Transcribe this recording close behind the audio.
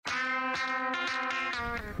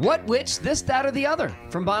What, which, this, that, or the other?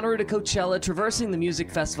 From Bonnaroo to Coachella, traversing the music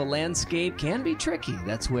festival landscape can be tricky.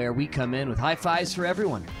 That's where we come in with high fives for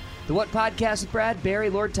everyone. The What Podcast with Brad, Barry,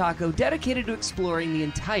 Lord Taco, dedicated to exploring the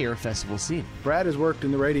entire festival scene. Brad has worked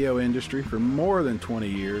in the radio industry for more than 20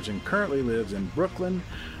 years and currently lives in Brooklyn,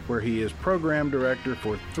 where he is program director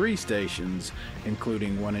for 3 stations,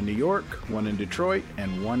 including one in New York, one in Detroit,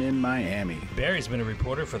 and one in Miami. Barry's been a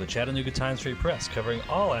reporter for the Chattanooga Times-Free Press, covering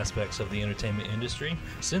all aspects of the entertainment industry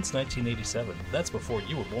since 1987. That's before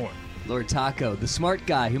you were born. Lord Taco, the smart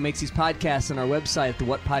guy who makes these podcasts on our website at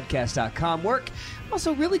thewhatpodcast.com work.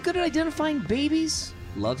 Also really good at identifying babies,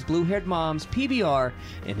 loves blue-haired moms, PBR,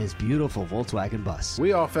 and his beautiful Volkswagen bus.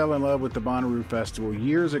 We all fell in love with the Bonnaroo Festival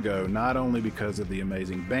years ago, not only because of the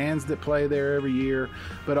amazing bands that play there every year,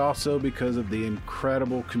 but also because of the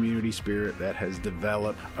incredible community spirit that has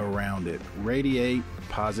developed around it. Radiate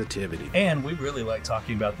positivity. And we really like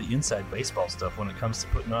talking about the inside baseball stuff when it comes to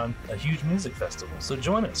putting on a huge music festival. So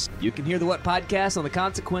join us. You can hear the What Podcast on the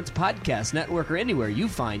Consequence Podcast Network or anywhere you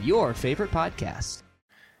find your favorite podcasts.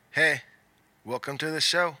 Hey, welcome to the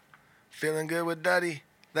show. Feeling good with Duddy.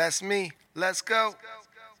 That's me. Let's go.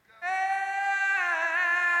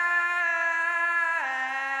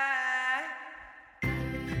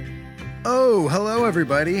 Oh, hello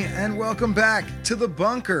everybody, and welcome back to The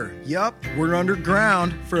Bunker. Yup, we're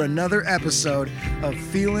underground for another episode of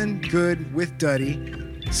Feeling Good with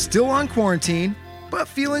Duddy. Still on quarantine, but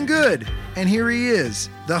feeling good. And here he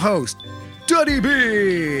is, the host, Duddy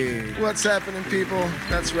B. What's happening, people?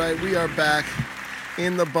 That's right. We are back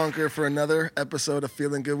in the bunker for another episode of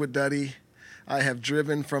Feeling Good with Duddy. I have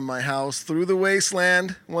driven from my house through the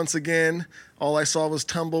wasteland once again. All I saw was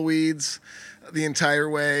tumbleweeds the entire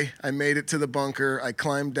way. I made it to the bunker. I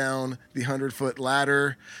climbed down the 100-foot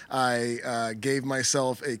ladder. I gave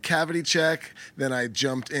myself a cavity check. Then I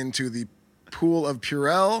jumped into the pool of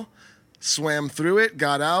Purell, swam through it,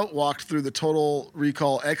 got out, walked through the Total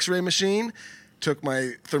Recall X-ray machine, took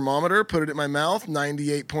my thermometer, put it in my mouth,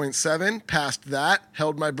 98.7, passed that,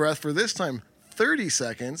 held my breath for this time 30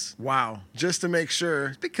 seconds. Wow. Just to make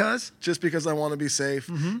sure. Just because I want to be safe.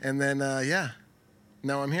 Mm-hmm. And then,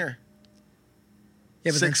 now I'm here.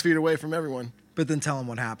 Yeah, 6 feet away from everyone. But then tell him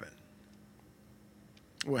what happened.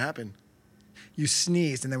 What happened? You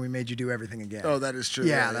sneezed, and then we made you do everything again. Oh, that is true.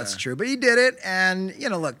 Yeah, that's true. But he did it, and,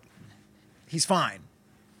 look, he's fine.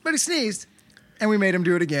 But he sneezed, and we made him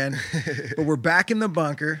do it again. But we're back in the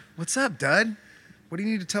bunker. What's up, Dud? What do you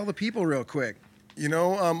need to tell the people real quick?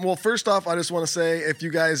 Well, first off, I just want to say, if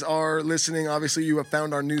you guys are listening, obviously you have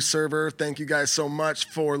found our new server. Thank you guys so much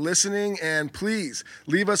for listening. And please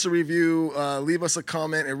leave us a review, leave us a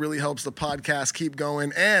comment. It really helps the podcast keep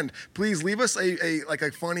going. And please leave us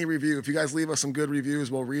a funny review. If you guys leave us some good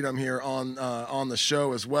reviews, we'll read them here on the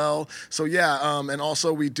show as well. So and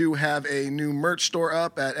also we do have a new merch store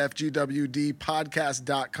up at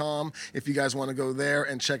fgwdpodcast.com. If you guys want to go there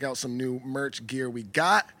and check out some new merch gear we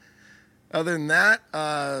got. Other than that,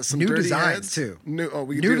 some new dirty designs heads. too. New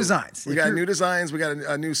designs. We got new designs. We got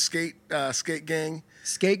a new skate gang.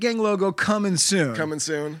 Skate gang logo coming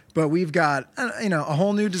soon. But we've got a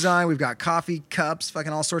whole new design. We've got coffee cups,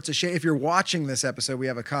 fucking all sorts of shit. If you're watching this episode, we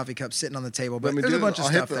have a coffee cup sitting on the table. But there's a bunch of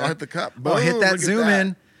stuff there. I'll hit the cup. Boom, hit that zoom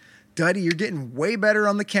in. Duddy, you're getting way better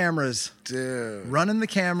on the cameras. Dude. Running the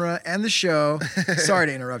camera and the show. Sorry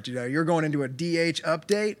to interrupt you, though. You're going into a DH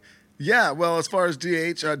update. Yeah, well, as far as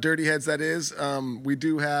DH, Dirty Heads, that is, we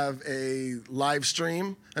do have a live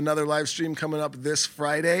stream, another live stream coming up this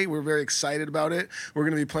Friday. We're very excited about it. We're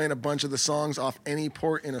going to be playing a bunch of the songs off Any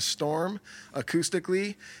Port in a Storm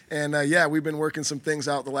acoustically. And we've been working some things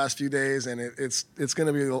out the last few days, and it's going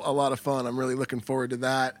to be a lot of fun. I'm really looking forward to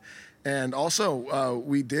that. And also,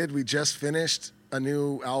 we just finished a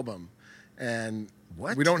new album. And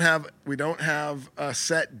what? We don't have a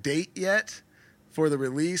set date yet for the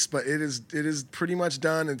release, but it is pretty much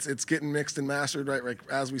done. It's getting mixed and mastered right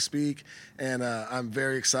as we speak, and I'm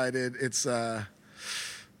very excited. It's I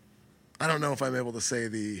don't know if I'm able to say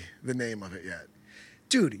the name of it yet.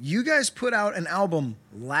 Dude, you guys put out an album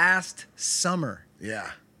last summer.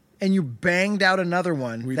 Yeah. And you banged out another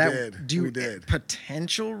one. We did.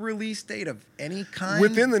 Potential release date of any kind?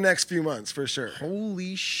 Within the next few months, for sure.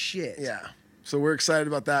 Holy shit. Yeah. So we're excited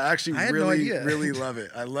about that. I actually had really, no idea. really love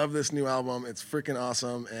it. I love this new album. It's freaking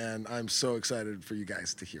awesome, and I'm so excited for you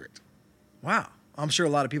guys to hear it. Wow. I'm sure a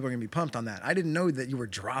lot of people are going to be pumped on that. I didn't know that you were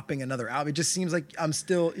dropping another album. It just seems like I'm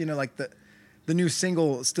still, like the new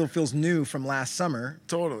single still feels new from last summer.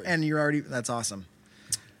 Totally. And you're already, that's awesome.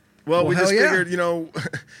 Well, we just figured,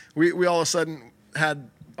 we all of a sudden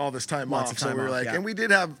had all this time Lots off. of time So we were off, like, yeah. and we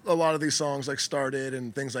did have a lot of these songs like started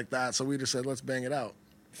and things like that. So we just said, let's bang it out.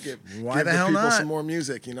 Why give the hell people not? some more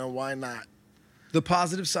music, why not? The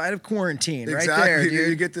positive side of quarantine, right Exactly.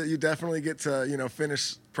 there, dude. You definitely get to,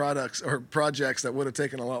 finish products or projects that would have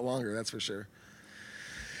taken a lot longer. That's for sure.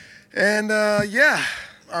 And yeah.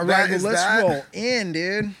 All that right, well, is let's that. roll in,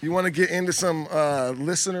 dude. You want to get into some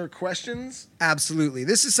listener questions? Absolutely.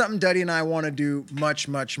 This is something Duddy and I want to do much,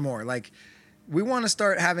 much more. Like, we want to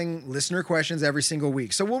start having listener questions every single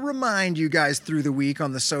week. So we'll remind you guys through the week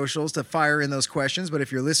on the socials to fire in those questions. But if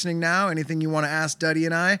you're listening now, anything you want to ask Duddy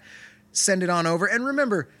and I, send it on over. And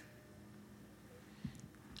remember,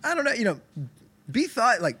 I don't know, be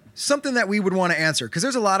thought like something that we would want to answer, because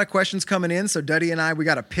there's a lot of questions coming in. So Duddy and I, we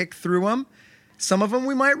got to pick through them. Some of them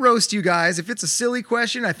we might roast you guys. If it's a silly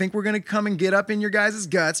question, I think we're going to come and get up in your guys'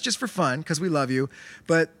 guts just for fun, because we love you.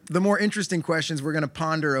 But the more interesting questions we're going to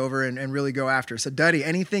ponder over and really go after. So Duddy,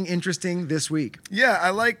 anything interesting this week? Yeah, I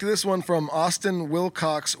liked this one from Austin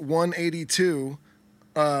Wilcox 182.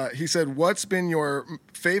 He said, what's been your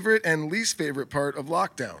favorite and least favorite part of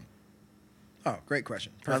lockdown? Oh, great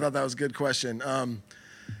question. I thought that was a good question.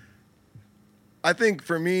 I think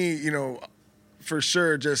for me, for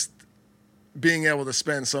sure, just being able to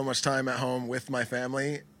spend so much time at home with my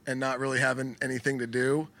family and not really having anything to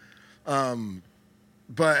do.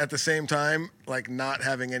 But at the same time, like not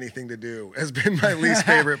having anything to do has been my least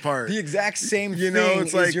favorite part. The exact same thing.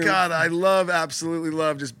 It's like, God, I absolutely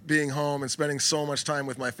love just being home and spending so much time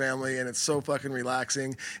with my family, and it's so fucking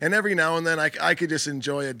relaxing. And every now and then I could just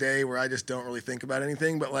enjoy a day where I just don't really think about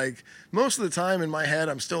anything. But like most of the time in my head,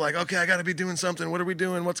 I'm still like, okay, I got to be doing something. What are we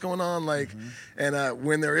doing? What's going on? Like, and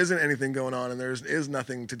when there isn't anything going on and there is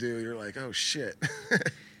nothing to do, you're like, oh shit.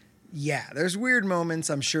 Yeah, there's weird moments,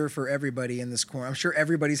 I'm sure, for everybody in this corner. I'm sure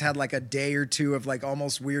everybody's had like a day or two of like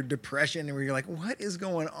almost weird depression, and where you're like, what is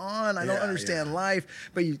going on? I don't understand life.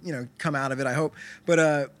 But you come out of it, I hope.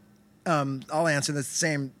 But I'll answer the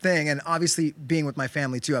same thing. And obviously being with my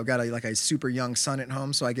family too, I've got a super young son at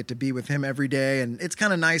home, so I get to be with him every day. And it's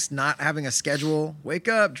kind of nice not having a schedule. Wake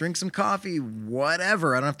up, drink some coffee,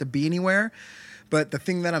 whatever. I don't have to be anywhere. But the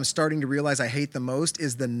thing that I'm starting to realize I hate the most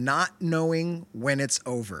is the not knowing when it's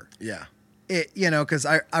over. Yeah. Because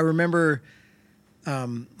I remember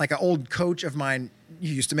like an old coach of mine, he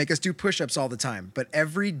used to make us do push-ups all the time. But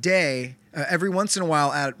every day, every once in a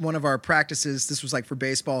while at one of our practices, this was like for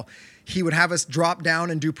baseball, he would have us drop down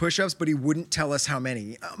and do push-ups, but he wouldn't tell us how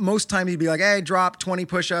many. Most times he'd be like, hey, drop 20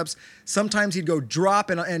 push-ups. Sometimes he'd go drop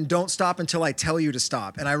and don't stop until I tell you to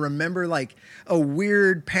stop. And I remember like a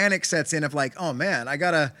weird panic sets in of like, oh man, I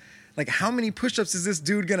gotta, like, how many push-ups is this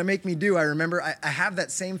dude gonna make me do? I remember I have that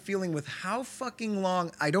same feeling with how fucking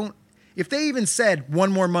long if they even said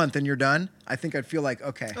one more month and you're done, I think I'd feel like,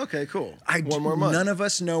 okay. Okay, cool. One more month. None of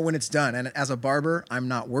us know when it's done. And as a barber, I'm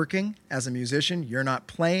not working. As a musician, you're not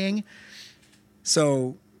playing.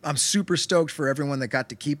 So I'm super stoked for everyone that got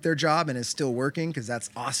to keep their job and is still working, because that's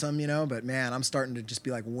awesome, But man, I'm starting to just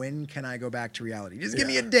be like, when can I go back to reality? Just give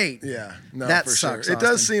me a date. Yeah, no, that for sucks. Sure. It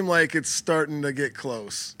does Austin. seem like it's starting to get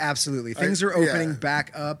close. Absolutely. Things are opening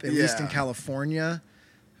back up, at least in California.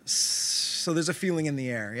 So there's a feeling in the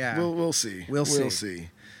air. Yeah. We'll see. We'll see.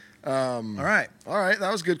 All right.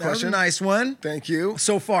 That was a good That was question. a nice one. Thank you.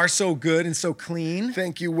 So far, so good and so clean.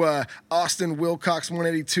 Thank you, Austin Wilcox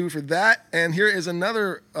 182 for that. And here is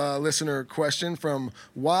another listener question from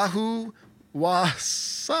Wahoo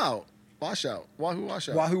Washout. Wahoo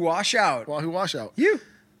Washout. You.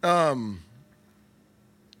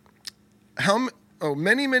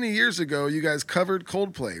 Many, many years ago, you guys covered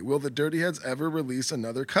Coldplay. Will the Dirty Heads ever release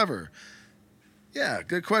another cover? Yeah,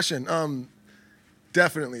 good question.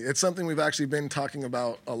 Definitely. It's something we've actually been talking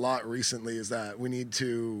about a lot recently, is that we need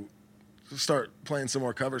to start playing some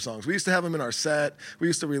more cover songs. We used to have them in our set. We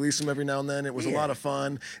used to release them every now and then. It was a lot of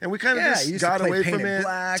fun. And we kind of just got away from it.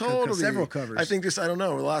 Totally. Several covers. I think I don't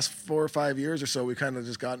know, the last 4 or 5 years or so, we kind of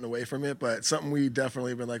just gotten away from it. But something we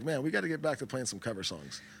definitely have been like, man, we got to get back to playing some cover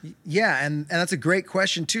songs. Yeah, and that's a great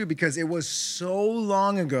question too, because it was so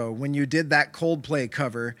long ago when you did that Coldplay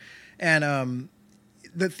cover. And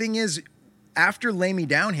the thing is, after Lay Me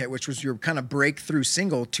Down hit, which was your kind of breakthrough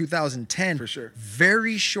single, 2010, for sure,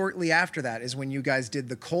 very shortly after that is when you guys did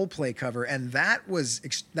the Coldplay cover, and that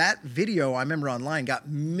video, I remember online, got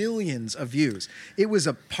millions of views. It was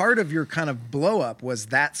a part of your kind of blow up, was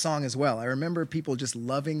that song as well. I remember people just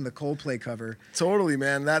loving the Coldplay cover. Totally,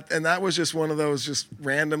 man. That was just one of those, just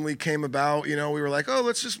randomly came about. We were like, oh,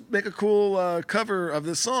 let's just make a cool cover of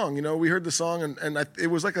this song. We heard the song, and it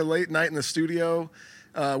was like a late night in the studio.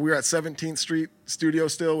 We were at 17th Street Studio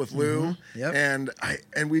still with Lou, Yep.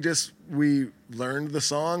 and we learned the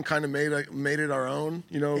song, kind of made it our own.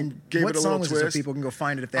 You know, And gave what it a song little was twist. it so people can go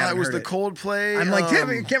find it if they It haven't was heard the it? Coldplay. I'm like, damn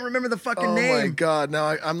it, I can't remember the fucking oh name. my god! Now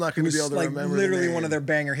I'm not It going to was be able to like remember. literally the name. one of their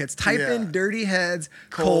banger hits. Type Yeah. in Dirty Heads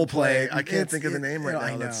Coldplay. Coldplay. I can't think of the name right now.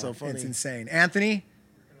 I know. That's so funny. It's insane. Anthony,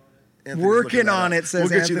 Anthony's working looking that on up. it. Says we'll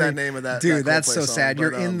get Anthony. you that name of that. Dude, that that's Coldplay so song, sad.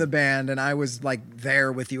 You're but, in the band, and I was like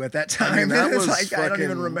there with you at that time. I mean, that It's was like I don't even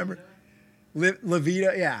fucking- remember. La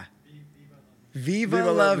Vida, yeah. Viva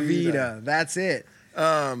Viva la la vida. vida. That's it.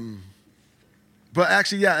 But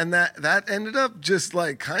actually, yeah, and that ended up just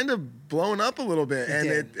like kind of blowing up a little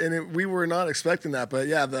bit, we were not expecting that. But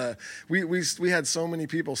yeah, we had so many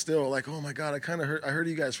people still like, oh my god, I heard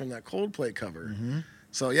you guys from that Coldplay cover. Mm-hmm.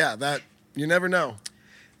 So yeah, that you never know.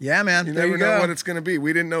 Yeah, man. You there never you know go. what it's gonna be.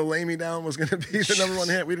 We didn't know "Lay Me Down" was gonna be the number one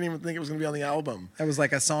hit. We didn't even think it was gonna be on the album. That was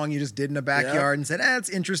like a song you just did in the backyard and said, it's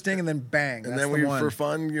interesting, and then bang. And that's then the we, one. for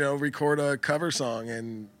fun, record a cover song,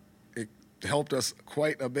 and it helped us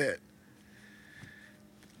quite a bit.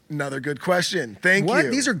 Another good question. Thank What?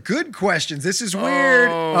 you. These are good questions. This is weird.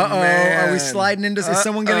 Oh, Uh-oh. Are we man. sliding into... Is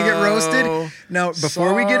someone going to get roasted? Now,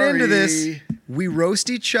 before we get into this, Sorry. we roast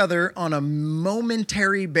each other on a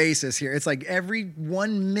momentary basis here. It's like every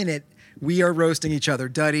 1 minute we are roasting each other.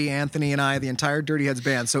 Duddy, Anthony, and I, the entire Dirty Heads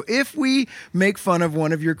band. So if we make fun of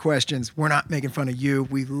one of your questions, we're not making fun of you.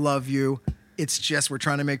 We love you. It's just we're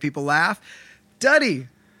trying to make people laugh. Duddy,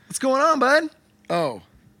 what's going on, bud?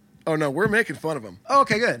 Oh no, we're making fun of him. Oh,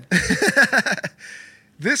 okay, good.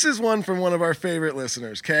 This is one from one of our favorite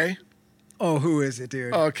listeners, Kay. Oh, who is it,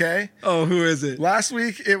 dude? Okay. Oh, who is it? Last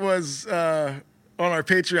week it was on our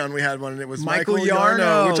Patreon we had one, and it was Michael Michael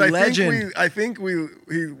Yarno, which legend. I think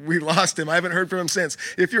we lost him. I haven't heard from him since.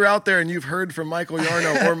 If you're out there and you've heard from Michael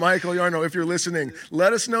Yarno or Michael Yarno, if you're listening,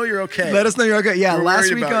 let us know you're okay. Let us know you're okay. Yeah, We're last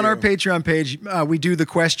worried week about on our you. Patreon page, we do the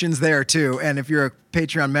questions there too. And if you're a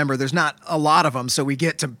Patreon member, there's not a lot of them, so we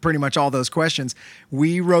get to pretty much all those questions.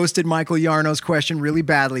 We roasted Michael Yarno's question really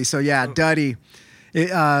badly. So yeah, Duddy,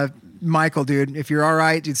 Michael, dude, if you're all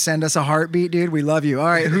right, dude, send us a heartbeat, dude. We love you. All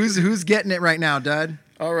right, who's getting it right now, Dud?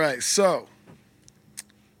 All right, so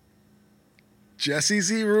Jessie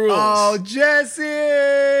Z Rules. Oh,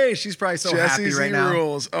 Jessie! She's probably so Jessie happy Z right now.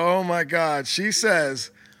 Rules. Oh my God. She says,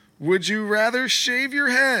 would you rather shave your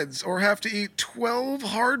heads or have to eat 12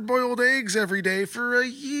 hard-boiled eggs every day for a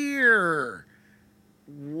year?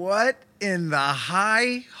 What in the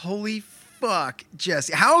high holy fuck,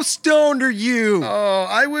 Jessie? How stoned are you? Oh,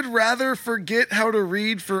 I would rather forget how to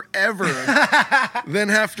read forever than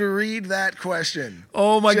have to read that question.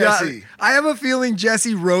 Oh my Jessie. God. I have a feeling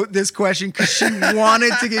Jessie wrote this question because she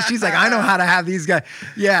wanted to get, she's like, I know how to have these guys.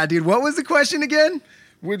 Yeah, dude. What was the question again?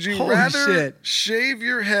 Would you Holy rather shit. shave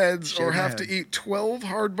your heads or Shave my have to head. eat 12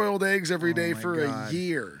 hard-boiled eggs every day my for God. a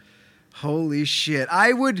year? Holy shit.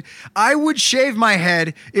 I would shave my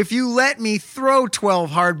head if you let me throw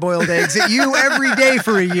 12 hard-boiled eggs at you every day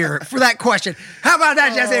for a year for that question. How about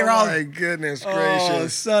that, Jessie Oh Roll? my goodness Oh,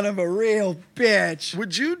 gracious. son of a real bitch.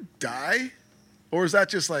 Would you die? Or is that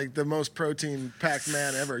just like the most protein-packed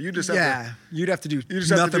man ever? You just have Yeah, you'd have to do to, you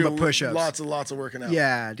just have nothing to do but push-ups. Lots of working out.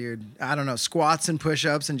 Yeah, dude. I don't know. Squats and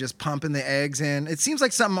push-ups and just pumping the eggs in. It seems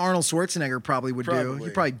like something Arnold Schwarzenegger probably would do. Probably.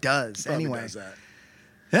 He probably does Probably anyway. does that.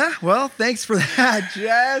 Yeah, well, thanks for that,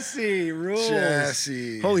 Jessie. Rules.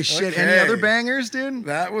 Jessie. Holy shit. Okay. Any other bangers, dude?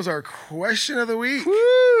 That was our question of the week.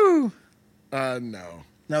 Woo! No,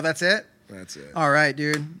 No, that's it? that's it. All right,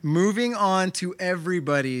 dude. Moving on to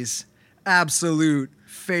everybody's absolute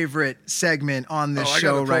favorite segment on this Oh, I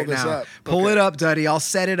show gotta pull right this now. up. Pull Okay. it up, Duddy. I'll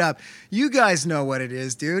set it up. You guys know what it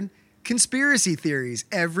is, dude. Conspiracy theories.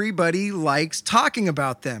 Everybody likes talking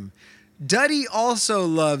about them. Duddy also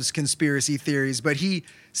loves conspiracy theories, but he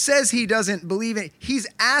says he doesn't believe it. He's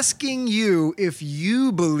asking you if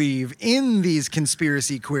you believe in these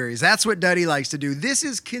conspiracy queries. That's what Duddy likes to do. This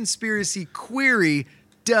is Conspiracy Query,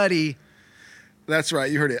 Duddy. That's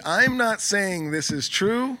right. You heard it. I'm not saying this is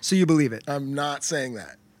true. So you believe it. I'm not saying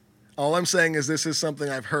that. All I'm saying is this is something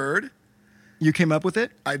I've heard. You came up with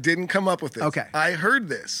it? I didn't come up with it. Okay. I heard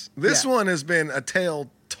this. This Yeah. one has been a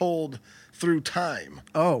tale told through time.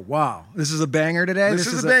 Oh, wow. This is a banger today? This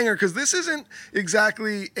is a banger because this isn't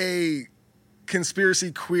exactly a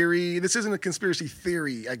conspiracy query. This isn't a conspiracy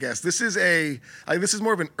theory, I guess. This is this is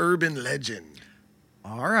more of an urban legend.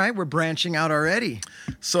 All right, we're branching out already.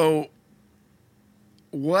 So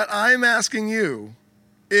what I'm asking you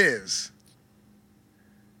is,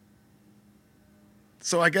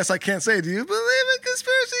 so I guess I can't say, do you believe in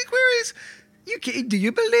conspiracy queries? Do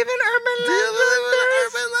you believe in urban Do you believe in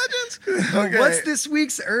urban legends? Okay. What's this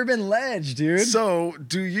week's urban ledge, dude? So,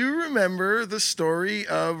 do you remember the story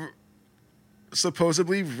of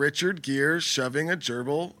supposedly Richard Gere shoving a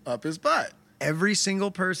gerbil up his butt? Every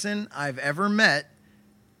single person I've ever met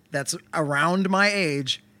that's around my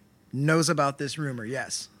age knows about this rumor.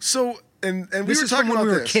 Yes. So, and we This were is talking from when about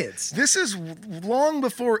we were this. kids. This is long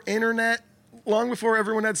before internet, long before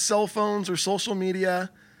everyone had cell phones or social media.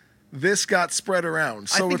 This got spread around.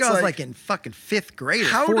 So I think it's I was like in fucking 5th grade or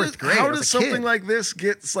 4th grade. How I was does a kid. something like this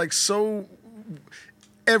get like so?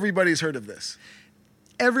 Everybody's heard of this.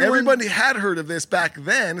 Everyone, Everybody had heard of this back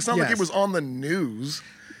then. It's not like Yes. it was on the news.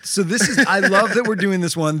 So this is, I love that we're doing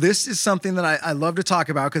this one. This is something that I love to talk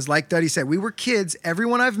about because like Duddy said, we were kids.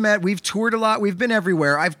 Everyone I've met, we've toured a lot. We've been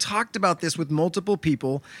everywhere. I've talked about this with multiple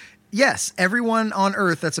people. Yes, everyone on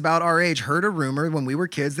earth that's about our age heard a rumor when we were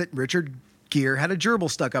kids that Richard Gere had a gerbil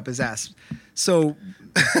stuck up his ass. So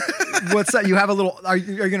what's that? You have a little, are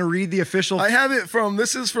you going to read the official? I have it from,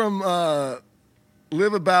 this is from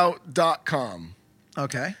liveabout.com.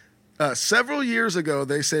 Okay. Several years ago,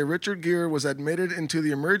 they say Richard Gere was admitted into the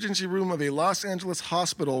emergency room of a Los Angeles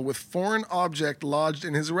hospital with foreign object lodged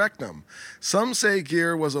in his rectum. Some say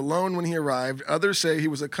Gere was alone when he arrived. Others say he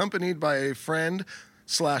was accompanied by a friend /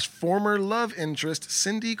 former love interest,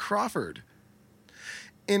 Cindy Crawford.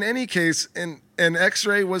 In any case, an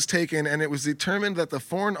X-ray was taken and it was determined that the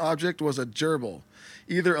foreign object was a gerbil,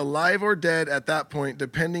 either alive or dead at that point,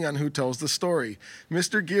 depending on who tells the story.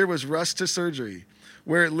 Mr. Gere was rushed to surgery,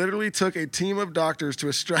 where it literally took a team of doctors to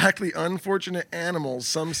extract the unfortunate animals.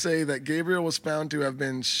 Some say that Gabriel was found to have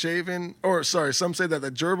been shaven, some say that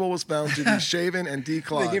the gerbil was found to be shaven and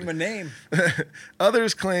declawed. They give him a name.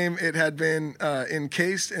 Others claim it had been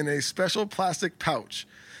encased in a special plastic pouch.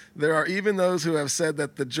 There are even those who have said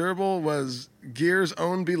that the gerbil was Gere's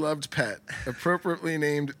own beloved pet, appropriately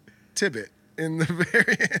named Tibbet in the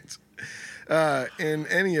variant. In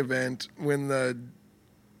any event, when the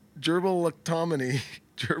gerbilectomy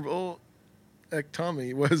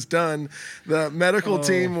was done, the medical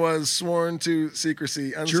team was sworn to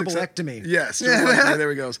secrecy. Gerbilectomy. Yes, gerbilectomy, there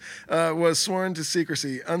we go. Was sworn to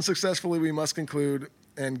secrecy. Unsuccessfully, we must conclude,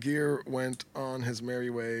 and Gere went on his merry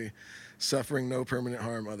way, suffering no permanent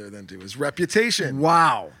harm other than to his reputation.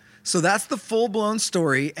 Wow. So that's the full-blown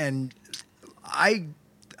story, and I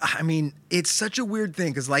mean, it's such a weird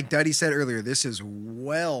thing because like Duddy said earlier, this is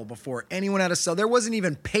well before anyone had a cell. There wasn't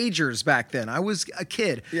even pagers back then. I was a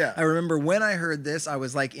kid. Yeah. I remember when I heard this, I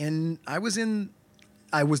was not in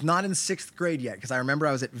 6th grade yet because I remember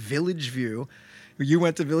I was at Village View. You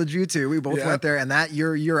went to Village View too. We both Yeah. went there, and that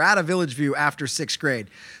you're out of Village View after 6th grade.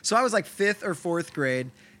 So I was like 5th or 4th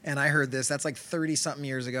grade. And I heard this. That's like 30-something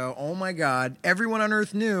years ago. Oh, my God. Everyone on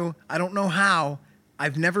Earth knew. I don't know how.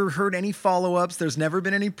 I've never heard any follow-ups. There's never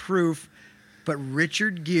been any proof. But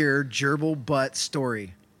Richard Gere, gerbil butt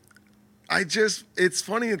story. It's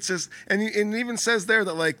funny. It's just, and it even says there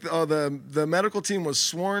that like, the medical team was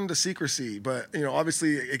sworn to secrecy, but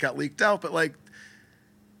obviously it got leaked out. But like,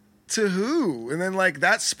 to who? And then like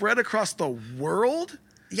that spread across the world.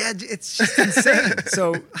 Yeah, it's just insane.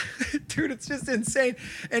 So, dude, it's just insane.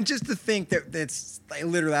 And just to think that it's like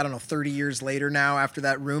literally, I don't know, 30 years later now after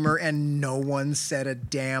that rumor, and no one said a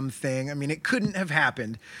damn thing. I mean, it couldn't have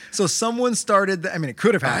happened. So someone started, it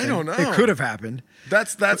could have happened. I don't know. It could have happened.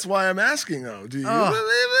 That's why I'm asking though. Do you believe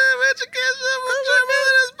it? Richard Gere shoved a gerbil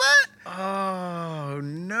in his butt? Oh,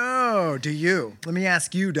 no. Do you? Let me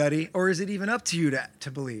ask you, Duddy. Or is it even up to you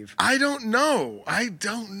to believe? I don't know. I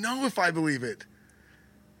don't know if I believe it.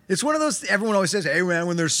 It's one of those, everyone always says, hey, man,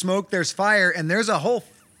 when there's smoke, there's fire. And there's a whole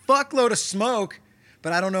fuckload of smoke.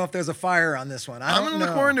 But I don't know if there's a fire on this one. I'm going to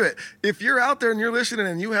look more into it. If you're out there and you're listening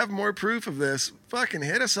and you have more proof of this, fucking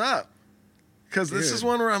hit us up. Because this is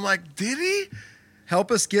one where I'm like, did he?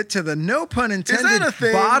 Help us get to the, no pun Is intended, that a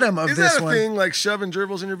thing? bottom of is this that a one. thing, like shoving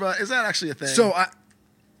gerbils in your butt? Is that actually a thing? So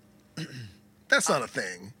that's not a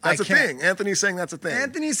thing. That's a can't- thing. Anthony's saying that's a thing.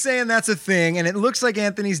 Anthony's saying that's a thing, and it looks like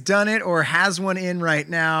Anthony's done it or has one in right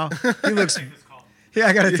now. He looks, yeah,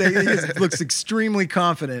 I gotta say, he looks extremely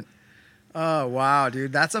confident. Oh, wow,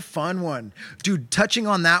 dude. That's a fun one. Dude, touching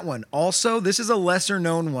on that one. Also, this is a lesser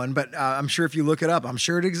known one, but I'm sure if you look it up, I'm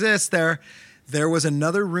sure it exists there. There was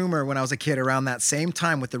another rumor when I was a kid around that same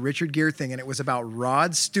time with the Richard Gere thing, and it was about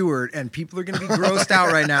Rod Stewart, and people are going to be grossed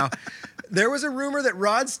out right now. There was a rumor that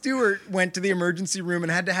Rod Stewart went to the emergency room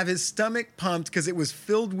and had to have his stomach pumped because it was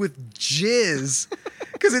filled with jizz.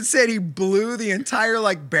 Because it said he blew the entire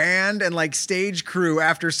band and stage crew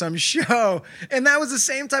after some show. And that was the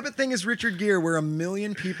same type of thing as Richard Gere, where 1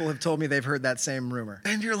 million people have told me they've heard that same rumor.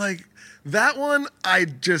 And you're like, that one I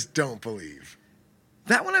just don't believe.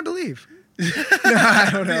 That one I believe. I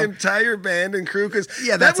don't know. The entire band and crew, because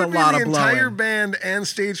Yeah, that's that a would lot mean of the entire blowing. band and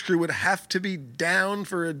stage crew would have to be down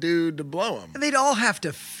for a dude to blow them. And they'd all have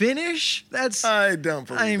to finish. That's. I don't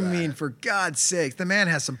believe I that. mean, for God's sake, the man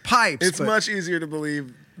has some pipes. It's but much easier to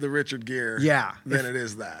believe the Richard Gere Yeah, than it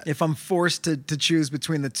is that. If I'm forced to choose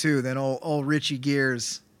between the two, then old Richie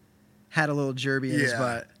Gears had a little jerby in his Yeah.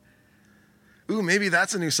 butt. Ooh, maybe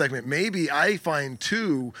that's a new segment. Maybe I find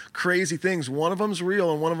two crazy things. One of them's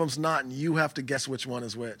real and one of them's not, and you have to guess which one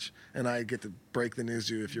is which. And I get to break the news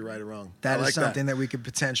to you if you're right or wrong. That I is like something that we could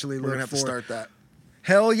potentially We're look gonna have for. to start that.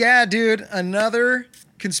 Hell yeah, dude. Another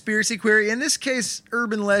conspiracy query. In this case,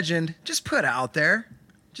 urban legend. Just put out there.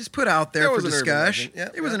 Just put out there It for was an urban discussion.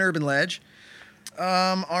 legend. Yeah, it was yeah. an urban ledge.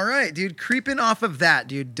 All right, dude. Creeping off of that,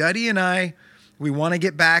 dude. Duddy and I, we want to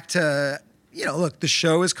get back to, look, the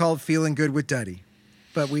show is called Feeling Good with Duddy.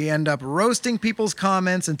 But we end up roasting people's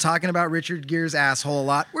comments and talking about Richard Gere's asshole a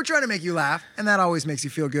lot. We're trying to make you laugh, and that always makes you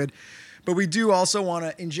feel good. But we do also want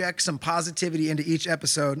to inject some positivity into each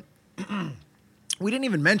episode. We didn't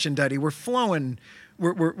even mention Duddy. We're flowing.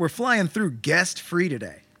 We're flying through guest free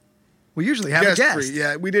today. We usually have a guest. Free.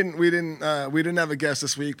 Yeah, we didn't have a guest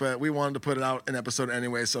this week, but we wanted to put it out an episode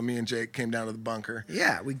anyway. So me and Jake came down to the bunker.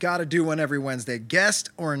 Yeah, we got to do one every Wednesday, guest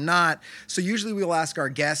or not. So usually we'll ask our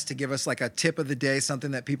guests to give us like a tip of the day,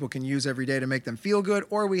 something that people can use every day to make them feel good,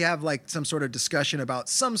 or we have like some sort of discussion about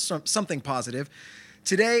something positive.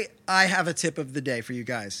 Today, I have a tip of the day for you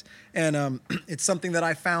guys, and it's something that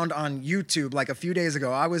I found on YouTube like a few days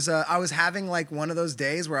ago. I was having like one of those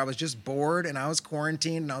days where I was just bored and I was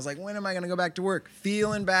quarantined, and I was like, when am I going to go back to work?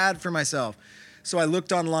 Feeling bad for myself. So I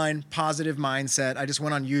looked online, positive mindset. I just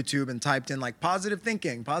went on YouTube and typed in like positive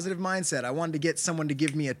thinking, positive mindset. I wanted to get someone to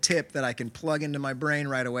give me a tip that I can plug into my brain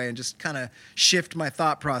right away and just kind of shift my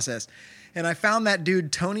thought process. And I found that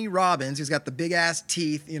dude, Tony Robbins. He's got the big ass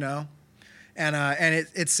teeth, And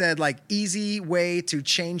it said like easy way to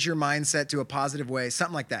change your mindset to a positive way,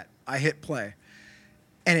 something like that. I hit play,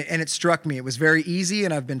 and it struck me. It was very easy,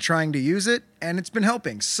 and I've been trying to use it, and it's been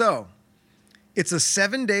helping. So it's a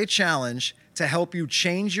 7-day challenge to help you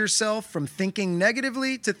change yourself from thinking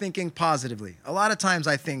negatively to thinking positively. A lot of times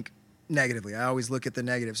I think negatively. I always look at the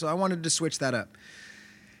negative. So I wanted to switch that up.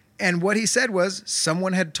 And what he said was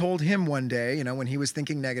someone had told him one day, when he was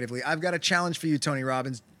thinking negatively, I've got a challenge for you, Tony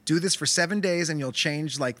Robbins. Do this for 7 days and you'll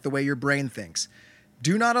change like the way your brain thinks.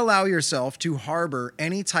 Do not allow yourself to harbor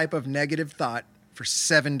any type of negative thought for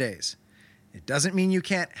 7 days. It doesn't mean you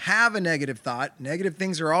can't have a negative thought. Negative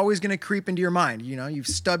things are always going to creep into your mind. You've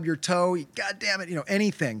stubbed your toe. God damn it.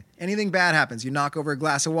 Anything bad happens. You knock over a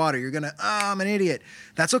glass of water. You're going to, I'm an idiot.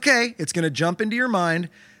 That's okay. It's going to jump into your mind.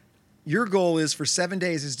 Your goal is for 7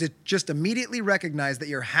 days is to just immediately recognize that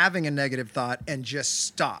you're having a negative thought and just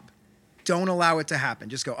stop. Don't allow it to happen.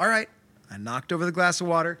 Just go, all right, I knocked over the glass of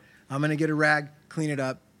water. I'm going to get a rag, clean it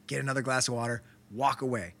up, get another glass of water, walk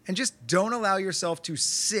away. And just don't allow yourself to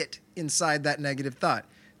sit inside that negative thought.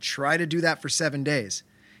 Try to do that for 7 days.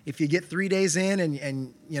 If you get 3 days in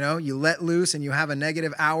and you let loose and you have a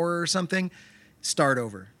negative hour or something, start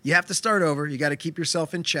over. You have to start over. You got to keep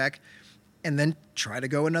yourself in check and then try to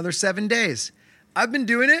go another 7 days. I've been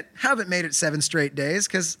doing it. Haven't made it 7 straight days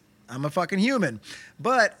because I'm a fucking human,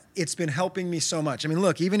 but it's been helping me so much. I mean,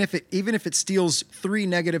 look, even if it steals 3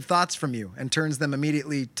 negative thoughts from you and turns them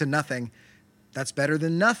immediately to nothing, that's better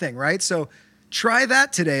than nothing, right? So try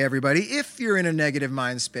that today, everybody. If you're in a negative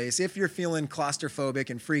mind space, if you're feeling claustrophobic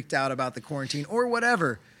and freaked out about the quarantine or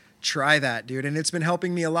whatever, try that, dude. And it's been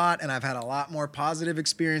helping me a lot, and I've had a lot more positive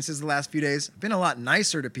experiences the last few days. I've been a lot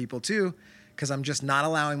nicer to people too, because I'm just not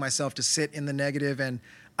allowing myself to sit in the negative, and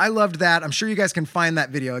I loved that. I'm sure you guys can find that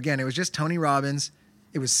video. Again, it was just Tony Robbins.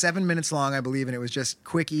 It was 7 minutes long, I believe, and it was just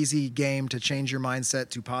quick, easy game to change your mindset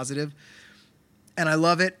to positive. And I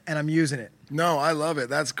love it, and I'm using it. No, I love it.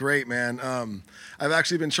 That's great, man. I've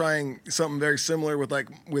actually been trying something very similar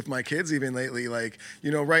with my kids even lately. Like,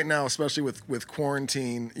 right now, especially with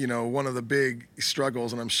quarantine, one of the big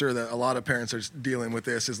struggles, and I'm sure that a lot of parents are dealing with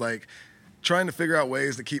this, is like trying to figure out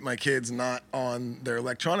ways to keep my kids not on their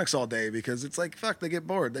electronics all day, because it's like, fuck, they get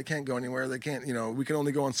bored. They can't go anywhere. They can't, we can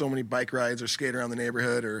only go on so many bike rides or skate around the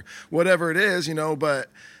neighborhood or whatever it is, but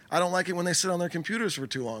I don't like it when they sit on their computers for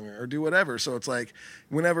too long or do whatever. So it's like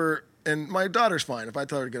whenever, and my daughter's fine. If I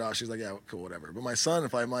tell her to get off, she's like, yeah, cool, whatever. But my son,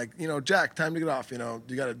 if I'm like, Jack, time to get off, you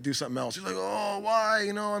got to do something else. He's like, oh, why?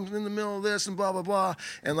 I'm in the middle of this and blah, blah, blah.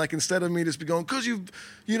 And like, instead of me just be going, cause you've,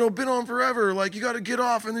 been on forever, like you got to get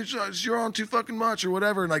off and you're on too fucking much or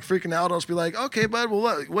whatever. And like freaking out, I'll just be like, okay, bud,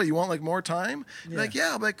 well, what you want like more time? Yeah. Like,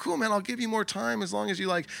 yeah, I'm like, cool, man, I'll give you more time as long as you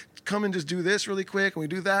like come and just do this really quick and we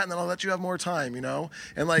do that and then I'll let you have more time,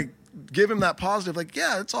 And like give him that positive, like,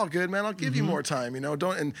 yeah, it's all good, man. I'll give you more time,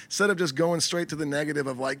 don't, instead of just going straight to the negative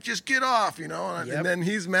of like, just get off, and then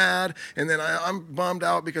he's mad. And then I'm bummed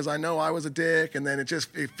out because I know I was a dick. And then it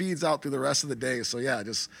feeds out through the rest of the day. So yeah,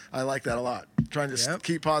 I like that a lot. Trying to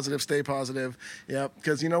keep positive, stay positive. Yep.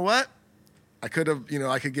 Because you know what? I could have,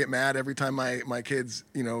 I could get mad every time my kids,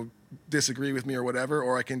 disagree with me or whatever,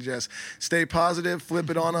 or I can just stay positive, flip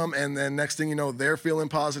it on them, and then next thing you know, they're feeling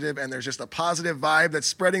positive, and there's just a positive vibe that's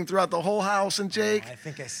spreading throughout the whole house. And Jake, I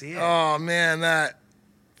think I see it. Oh man, that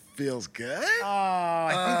feels good. Oh,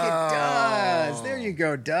 I think it does. There you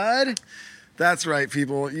go, Dud. That's right,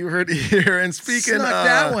 people. You heard it here. And speaking Snuck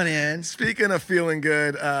that one in. Speaking of feeling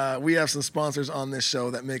good, we have some sponsors on this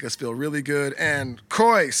show that make us feel really good. And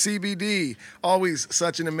Koi CBD, always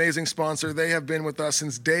such an amazing sponsor. They have been with us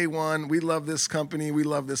since day one. We love this company. We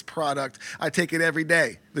love this product. I take it every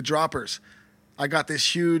day. The droppers. I got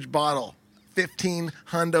this huge bottle.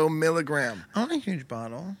 1,500 milligram. I want a huge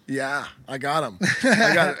bottle. Yeah, I got them.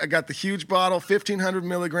 I got the huge bottle, 1,500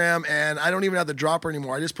 milligram, and I don't even have the dropper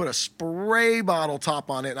anymore. I just put a spray bottle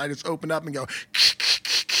top on it, and I just open up and go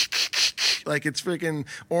like it's freaking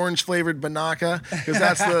orange flavored Banaka, because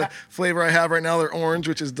that's the flavor I have right now. They're orange,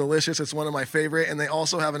 which is delicious. It's one of my favorite. And they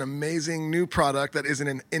also have an amazing new product that is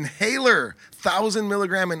an inhaler, 1,000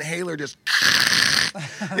 milligram inhaler, just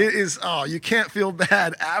it is, you can't feel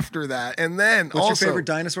bad after that. And then What's your favorite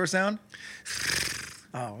dinosaur sound?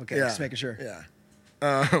 Oh, okay. Yeah, just making sure. Yeah.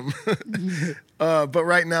 But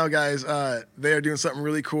right now, guys, they are doing something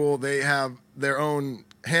really cool. They have their own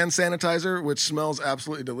hand sanitizer, which smells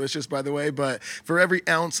absolutely delicious, by the way. But for every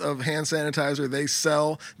ounce of hand sanitizer they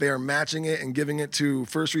sell, they are matching it and giving it to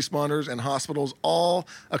first responders and hospitals all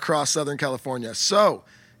across Southern California. So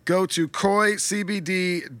go to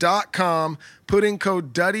koicbd.com, put in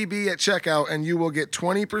code DuddyB at checkout, and you will get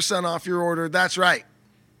 20% off your order. That's right.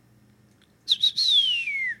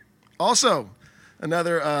 Also,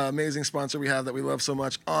 another amazing sponsor we have that we love so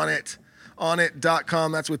much, Onnit.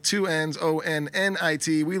 Onnit.com. That's with 2 N's,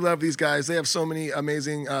 ONNIT. We love these guys. They have so many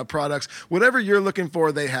amazing products. Whatever you're looking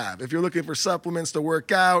for, they have. If you're looking for supplements to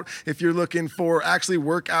work out, if you're looking for actually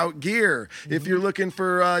workout gear, if you're looking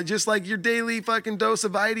for just like your daily fucking dose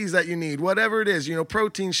of vites that you need, whatever it is,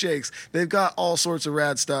 protein shakes, they've got all sorts of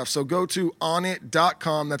rad stuff. So go to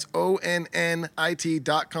Onnit.com. That's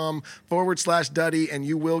ONNIT.com/Duddy, and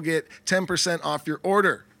you will get 10% off your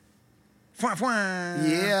order.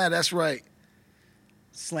 Yeah, that's right.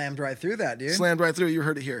 Slammed right through that, dude. Slammed right through. You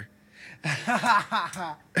heard it here.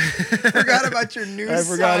 Forgot about your new I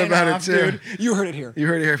forgot about it too. Dude. You heard it here. You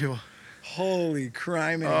heard it here, people. Holy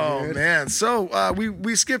crime, oh, dude. Man. So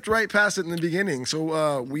we skipped right past it in the beginning.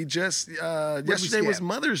 So we just yesterday was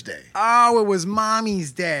Mother's Day. Oh, it was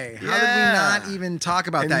Mommy's Day. How did we not even talk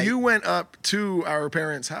about that? And you went up to our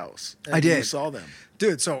parents' house. And I did. You saw them.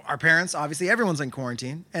 Dude, so our parents, obviously everyone's in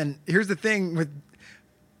quarantine. And here's the thing with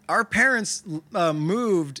our parents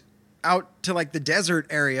moved out to like the desert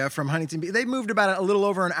area from Huntington Beach. They moved about a little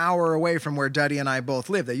over an hour away from where Duddy and I both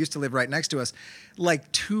live. They used to live right next to us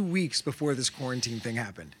like 2 weeks before this quarantine thing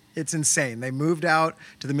happened. It's insane. They moved out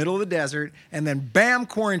to the middle of the desert and then bam,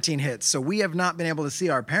 quarantine hits. So we have not been able to see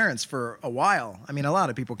our parents for a while. I mean, a lot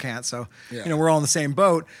of people can't. So, we're all in the same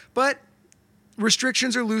boat. But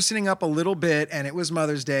restrictions are loosening up a little bit, and it was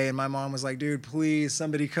Mother's Day, and my mom was like, dude, please,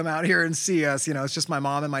 somebody come out here and see us. It's just my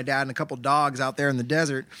mom and my dad and a couple dogs out there in the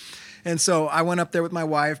desert. And so I went up there with my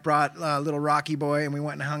wife, brought little Rocky boy, and we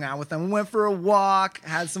went and hung out with them. We went for a walk,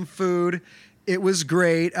 had some food. It was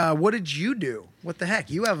great. What did you do? What the heck?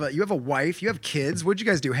 You have a wife, you have kids. What'd you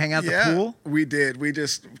guys do? Hang out at the pool? We did. We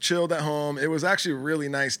just chilled at home. It was actually a really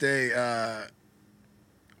nice day.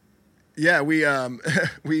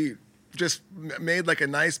 We just made like a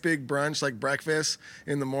nice big brunch, like breakfast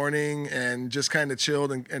in the morning, and just kind of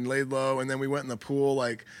chilled and laid low. And then we went in the pool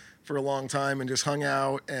like for a long time and just hung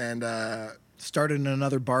out and started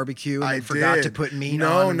another barbecue and forgot to put meat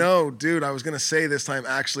on. No, dude. I was going to say this time,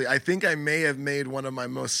 actually, I think I may have made one of my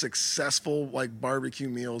most successful like barbecue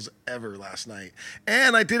meals ever last night.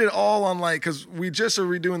 And I did it all on because we just are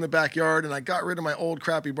redoing the backyard, and I got rid of my old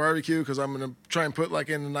crappy barbecue because I'm going to try and put like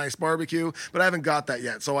in a nice barbecue, but I haven't got that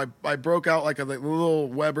yet. So I broke out like a little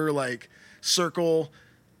Weber like circle,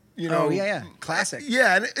 classic.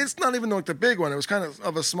 Yeah, and it's not even like the big one. It was kind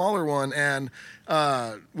of a smaller one, and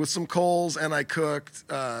with some coals, and I cooked.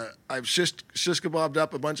 I've shish kebabbed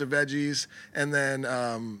up a bunch of veggies, and then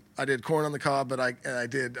I did corn on the cob, but I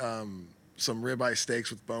did some ribeye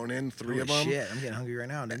steaks with bone in, 3 of them. Shit, I'm getting hungry right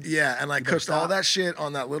now, dude. Yeah, and I cooked all that shit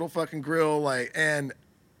on that little fucking grill, and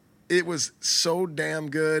it was so damn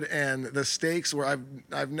good, and the stakes were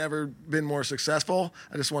I've never been more successful.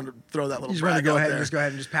 I just wanted to throw that little. You just want to brag go out ahead there. and just go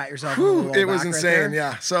ahead and just pat yourself. On the little It was back insane, right there.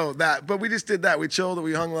 yeah. So but we just did that. We chilled,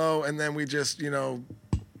 we hung low, and then we just,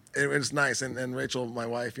 it was nice. And Rachel, my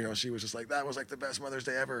wife, she was just like, that was like the best Mother's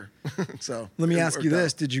Day ever. So Let me it ask you worked out.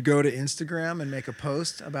 this: did you go to Instagram and make a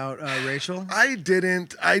post about Rachel? I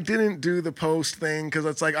didn't do the post thing because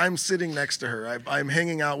it's like I'm sitting next to her. I'm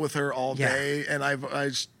hanging out with her all Yeah. day, and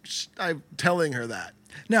I'm telling her that.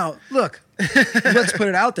 Now, look, let's put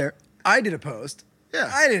it out there. I did a post.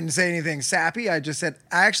 Yeah. I didn't say anything sappy. I just said,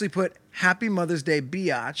 I actually put Happy Mother's Day,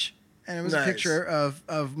 biatch. And it was a Nice. picture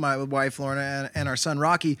of my wife, Lorna, and our son,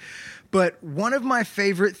 Rocky. But one of my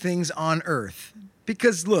favorite things on earth,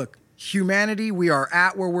 because look, humanity, we are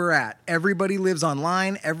at where we're at. Everybody lives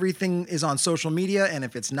online. Everything is on social media. And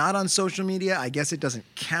if it's not on social media, I guess it doesn't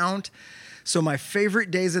count. So my favorite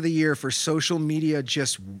days of the year for social media,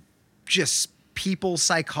 just people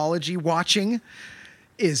psychology watching,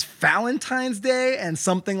 is Valentine's Day and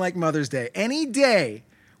something like Mother's Day. Any day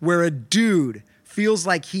where a dude feels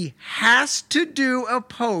like he has to do a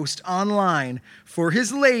post online for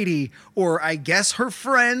his lady, or I guess her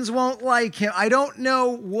friends won't like him. I don't know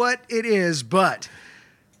what it is, but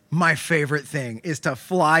my favorite thing is to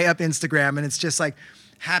fly up Instagram and it's just like,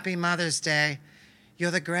 Happy Mother's Day.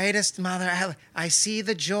 You're the greatest mother. I see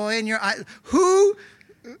the joy in your eyes. Who?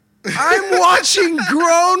 I'm watching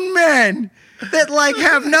grown men that like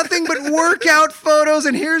have nothing but workout photos,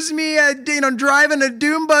 and here's me, driving a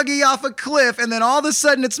doom buggy off a cliff, and then all of a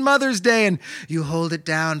sudden it's Mother's Day, and you hold it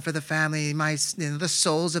down for the family. The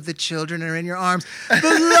souls of the children are in your arms. The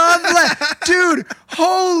love, dude.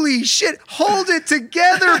 Holy shit! Hold it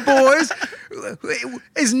together, boys.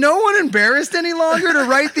 Is no one embarrassed any longer to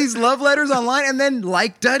write these love letters online? And then,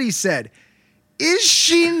 like Duddy said, is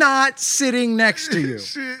she not sitting next to you?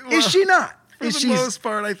 Is she not? For the most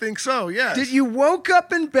part, I think so, yes. Did you woke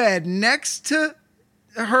up in bed next to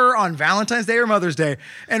her on Valentine's Day or Mother's Day,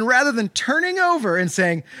 and rather than turning over and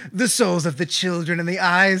saying, the souls of the children and the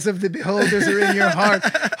eyes of the beholders are in your heart,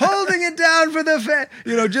 holding it down for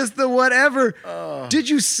the just the whatever, did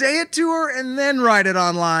you say it to her and then write it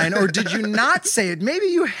online, or did you not say it? Maybe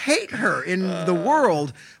you hate her in the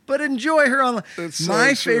world, but enjoy her online. It's so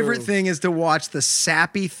My true. favorite thing is to watch the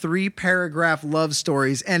sappy 3-paragraph love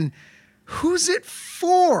stories, and who's it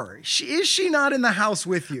for? Is she not in the house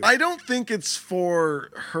with you? I don't think it's for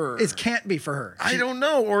her. It can't be for her. I don't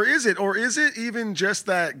know. Or is it? Or is it even just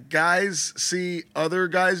that guys see other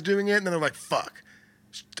guys doing it and then they're like, fuck.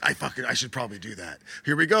 I should probably do that.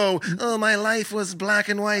 Here we go. Oh, my life was black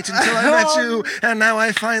and white until I met you, and now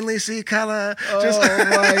I finally see color. Oh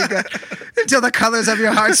my God. Until the colors of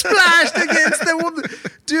your heart splashed against the woman.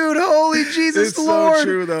 Dude, holy Jesus It's Lord. so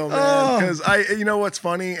true though, man. Oh. Because you know what's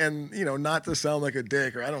funny, and not to sound like a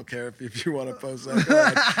dick, or I don't care if you want to post that, go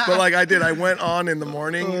ahead. But like I did, I went on in the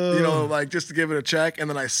morning, like just to give it a check, and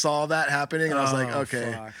then I saw that happening, and I was like,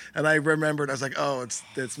 okay. fuck. And I remembered, I was like, oh,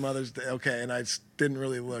 it's Mother's Day, okay, and I just didn't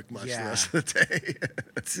really look much the rest of the day.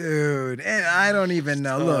 Dude, and I don't even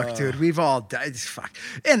know. Look, dude, we've all died. Fuck.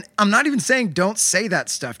 And I'm not even saying don't say that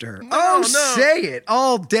stuff to her. No. Say it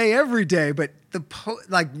all day, every day. But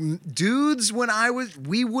dudes,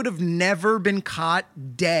 we would have never been caught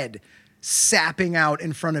dead sapping out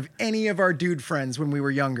in front of any of our dude friends when we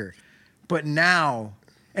were younger. But now,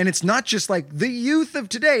 and it's not just like the youth of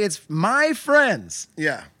today, it's my friends,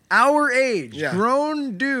 Yeah. our age, Yeah.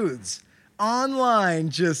 grown dudes online,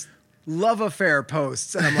 just love affair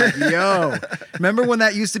posts. And I'm like, yo, remember when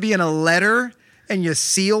that used to be in a letter and you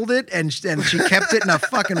sealed it and she kept it in a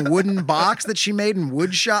fucking wooden box that she made in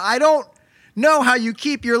wood shop? I don't know how you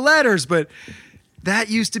keep your letters, but that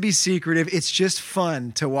used to be secretive. It's just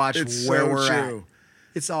fun to watch It's where so we're true. at.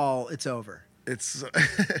 It's over. It's over.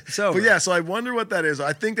 But yeah, so I wonder what that is.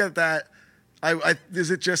 I think that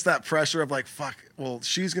is it just that pressure of like, fuck, well,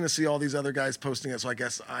 she's gonna see all these other guys posting it, so I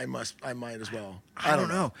guess I might as well. I don't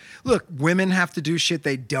know. Look, women have to do shit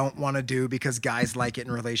they don't want to do because guys like it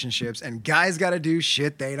in relationships, and guys got to do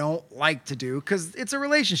shit they don't like to do because it's a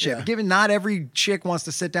relationship. Yeah. Given not every chick wants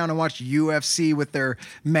to sit down and watch UFC with their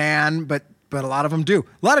man, but a lot of them do.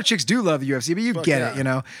 A lot of chicks do love the UFC, but you get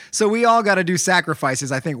it, So we all got to do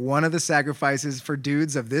sacrifices. I think one of the sacrifices for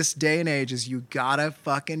dudes of this day and age is you got to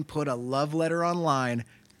fucking put a love letter online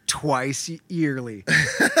twice yearly.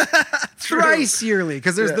 Thrice yearly,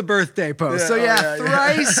 because there's the birthday post.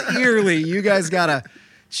 Thrice yearly. You guys got to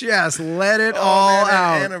just let it all man,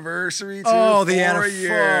 out. An anniversary too. Oh, the 4 anniversary.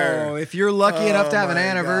 year. Oh, if you're lucky enough to have an my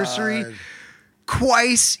anniversary, God.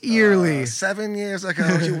 twice yearly. 7 years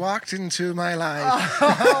ago, you walked into my life.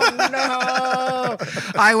 Oh, no.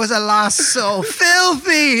 I was a lost soul,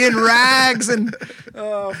 filthy in rags. And,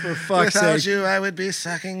 oh, for fuck's Without sake. you, I would be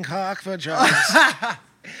sucking cock for drugs.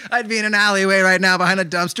 I'd be in an alleyway right now behind a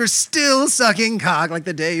dumpster, still sucking cock like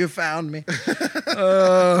the day you found me.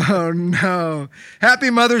 Oh, no.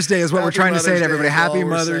 Happy Mother's Day is what we're trying to say to everybody. Happy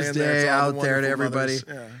Mother's Day out there to everybody.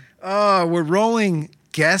 Yeah. Oh, we're rolling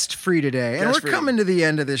guest free today. And we're Guest-free. coming to the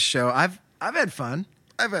end of this show. I've had fun.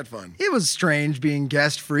 I've had fun. It was strange being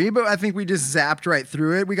guest free, but I think we just zapped right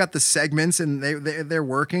through it. We got the segments and they're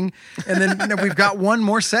working. And then we've got one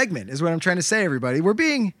more segment is what I'm trying to say, everybody. We're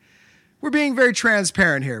being very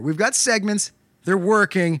transparent here. We've got segments, they're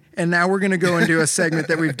working, and now we're going to go into a segment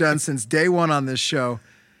that we've done since day one on this show.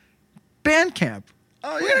 Bandcamp.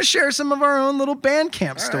 Oh, We're yeah. going to share some of our own little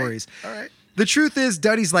Bandcamp stories. All right. The truth is,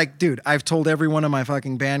 Duddy's like, dude, I've told every one of my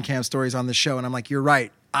fucking Bandcamp stories on the show. And I'm like, you're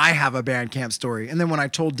right. I have a Bandcamp story. And then when I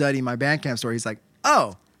told Duddy my Bandcamp story, he's like,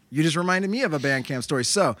 oh, you just reminded me of a Bandcamp story.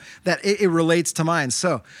 So that it relates to mine.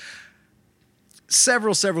 So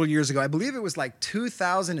several years ago, I believe it was like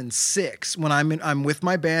 2006 when I'm with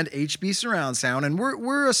my band HB Surround Sound. And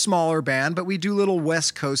we're a smaller band, but we do little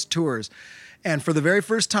West Coast tours. And for the very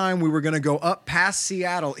first time, we were going to go up past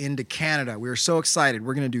Seattle into Canada. We were so excited.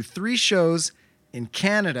 We're going to do 3 shows in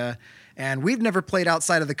Canada, and we've never played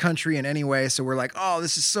outside of the country in any way, so we're like, oh,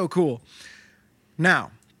 this is so cool.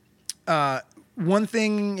 Now, one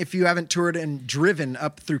thing, if you haven't toured and driven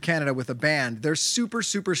up through Canada with a band, they're super,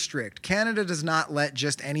 super strict. Canada does not let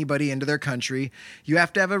just anybody into their country. You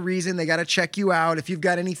have to have a reason. They got to check you out. If you've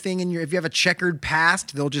got anything if you have a checkered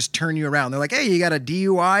past, they'll just turn you around. They're like, hey, you got a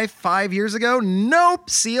DUI 5 years ago? Nope.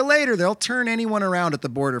 See you later. They'll turn anyone around at the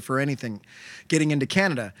border for anything getting into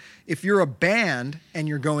Canada. If you're a band and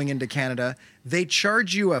you're going into Canada, they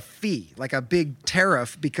charge you a fee, like a big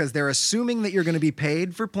tariff, because they're assuming that you're going to be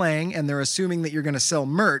paid for playing and they're assuming that you're going to sell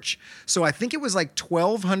merch. So I think it was like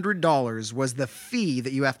 $1,200 was the fee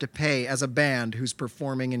that you have to pay as a band who's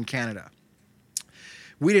performing in Canada.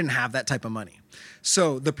 We didn't have that type of money.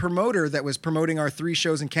 So the promoter that was promoting our 3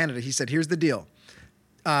 shows in Canada, he said, here's the deal.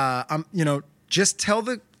 Just tell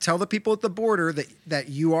the people at the border that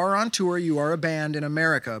you are on tour, you are a band in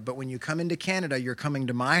America, but when you come into Canada, you're coming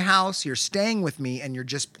to my house, you're staying with me, and you're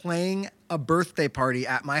just playing a birthday party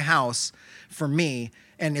at my house for me,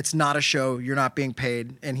 and it's not a show, you're not being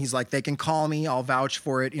paid. And he's like, they can call me, I'll vouch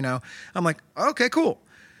for it, I'm like, okay, cool.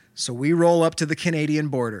 So we roll up to the Canadian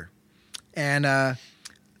border, and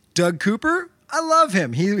Doug Cooper, I love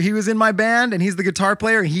him. He was in my band and he's the guitar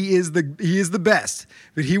player and he is the best.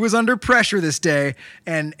 But he was under pressure this day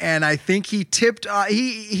and I think he tipped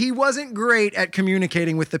he wasn't great at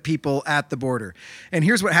communicating with the people at the border. And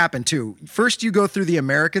here's what happened too. First you go through the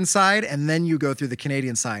American side and then you go through the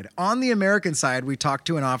Canadian side. On the American side, we talked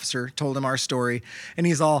to an officer, told him our story, and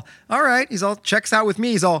he's all right, he's all checks out with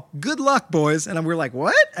me. He's all, good luck, boys. And we're like,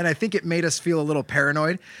 what? And I think it made us feel a little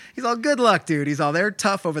paranoid. He's all, good luck, dude. He's all, they're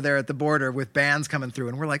tough over there at the border with bands coming through.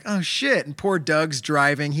 And we're like, oh shit. And poor Doug's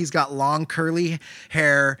driving. He's got long curly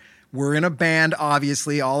hair. We're in a band,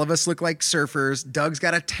 obviously. All of us look like surfers. Doug's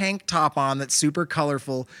got a tank top on that's super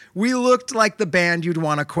colorful. We looked like the band you'd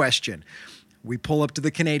want to question. We pull up to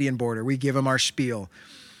the Canadian border. We give him our spiel.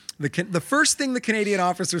 The first thing the Canadian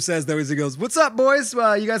officer says, though, is he goes, what's up, boys?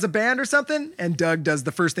 You guys a band or something? And Doug does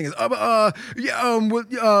the first thing is, well,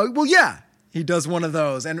 yeah. He does one of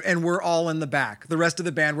those, and we're all in the back. The rest of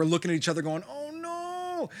the band, we're looking at each other going, oh,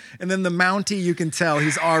 no. And then the Mountie, you can tell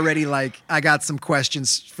he's already like, I got some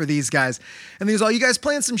questions for these guys. And he's all, you guys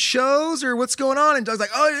playing some shows or what's going on? And Doug's like,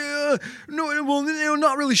 oh, yeah, no, well,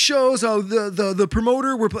 not really shows. Oh, the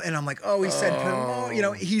promoter, we're playing. And I'm like, oh, he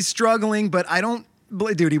said, he's struggling, but I don't.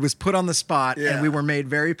 Dude, he was put on the spot, and we were made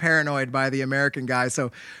very paranoid by the American guy.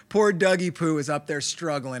 So poor Dougie Poo is up there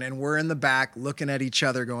struggling, and we're in the back looking at each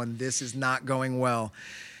other going, this is not going well.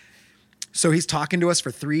 So he's talking to us for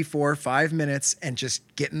 3, 4, 5 minutes and just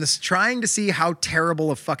getting this, trying to see how terrible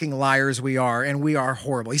of fucking liars we are, and we are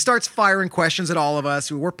horrible. He starts firing questions at all of us.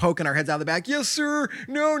 We're poking our heads out of the back. Yes, sir.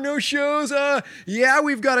 No shows. Yeah,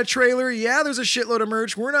 we've got a trailer. Yeah, there's a shitload of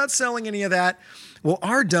merch. We're not selling any of that. Well,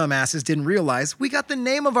 our dumbasses didn't realize we got the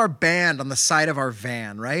name of our band on the side of our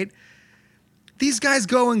van, right? These guys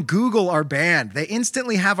go and Google our band. They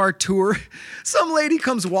instantly have our tour. Some lady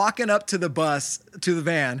comes walking up to the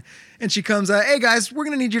van, and she comes, hey guys, we're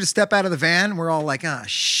going to need you to step out of the van. We're all like,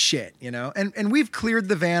 shit, And we've cleared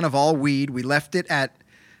the van of all weed. We left it at,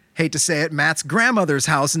 hate to say it, Matt's grandmother's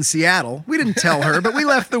house in Seattle. We didn't tell her, but we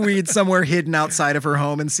left the weed somewhere hidden outside of her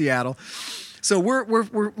home in Seattle. So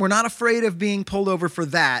we're not afraid of being pulled over for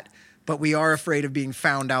that. but we are afraid of being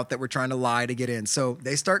found out that we're trying to lie to get in. So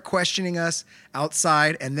they start questioning us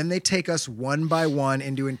outside, and then they take us one by one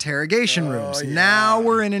into interrogation rooms. yeah. Now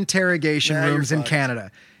we're in interrogation Now you're rooms in fucked.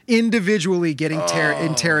 Canada, individually getting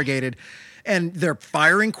interrogated. And they're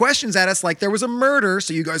firing questions at us like there was a murder,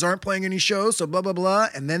 so you guys aren't playing any shows, so blah, blah, blah.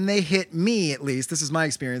 And then they hit me, at least, this is my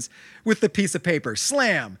experience, with the piece of paper.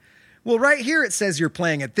 Slam. Well, right here it says you're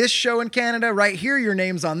playing at this show in Canada. Right here, your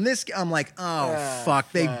name's on this. I'm like, oh,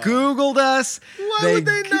 fuck. They Googled us. Why would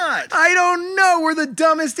they not? I don't know. We're the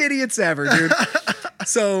dumbest idiots ever, dude.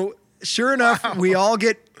 So sure enough, we all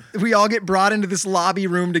get brought into this lobby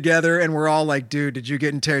room together, and we're all like, dude, did you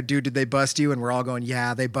get interrogated? Dude, did they bust you? And we're all going,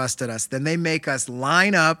 yeah, they busted us. Then they make us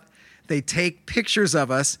line up. They take pictures of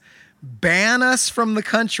us, ban us from the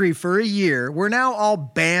country for a year. We're now all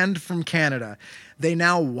banned from Canada. They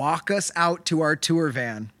now walk us out to our tour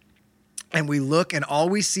van, and we look, and all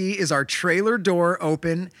we see is our trailer door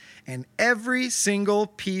open and every single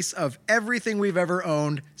piece of everything we've ever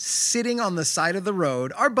owned sitting on the side of the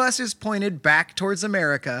road. Our bus is pointed back towards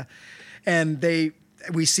America, and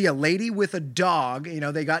we see a lady with a dog. You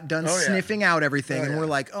know, they got done sniffing out everything, and we're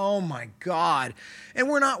like, oh my God. And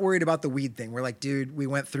we're not worried about the weed thing. We're like, dude, we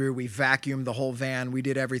went through, we vacuumed the whole van, we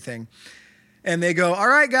did everything. And they go, all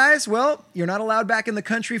right, guys, well, you're not allowed back in the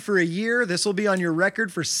country for a year. This will be on your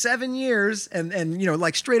record for 7 years. And you know,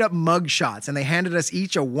 like straight up mug shots. And they handed us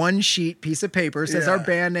each a 1-sheet piece of paper. It says our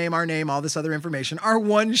band name, our name, all this other information. Our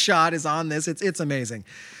one shot is on this. It's amazing.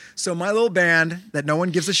 So my little band that no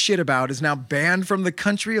one gives a shit about is now banned from the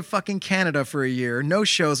country of fucking Canada for a year. No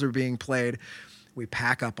shows are being played. We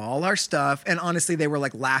pack up all our stuff, and honestly, they were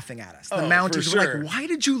like laughing at us. The Mounties were like, "Why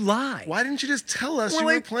did you lie? Why didn't you just tell us you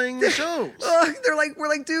were playing the shows?" We're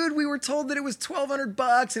like, dude, we were told that it was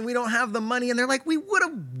 $1,200 and we don't have the money. And they're like, we would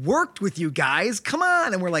have worked with you guys. Come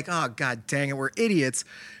on. And we're like, oh, God dang it, we're idiots.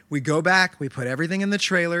 We go back, we put everything in the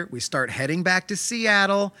trailer, we start heading back to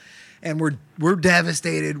Seattle, and we're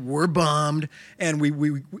devastated, we're bummed. And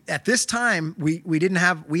we at this time, we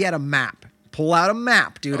had a map. Pull out a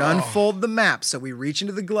map, dude. Unfold the map. So we reach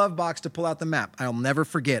into the glove box to pull out the map. I'll never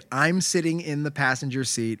forget. I'm sitting in the passenger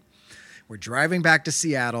seat. We're driving back to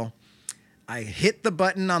Seattle. I hit the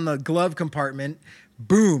button on the glove compartment.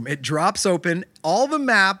 Boom. It drops open. All the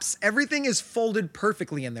maps, everything is folded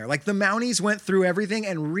perfectly in there. Like the Mounties went through everything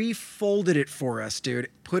and refolded it for us, dude.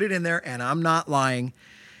 Put it in there, and I'm not lying.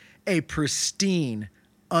 A pristine,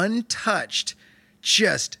 untouched,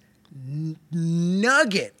 just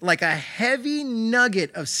nugget, like a heavy nugget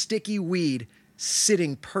of sticky weed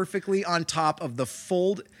sitting perfectly on top of the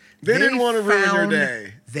fold. They didn't want to ruin your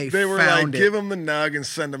day. They were found like, give them the nug and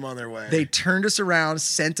send them on their way. They turned us around,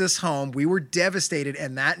 sent us home. We were devastated.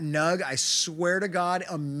 And that nug, I swear to God,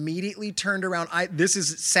 immediately turned around. This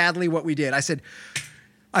is sadly what we did. I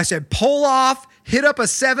said, pull off, hit up a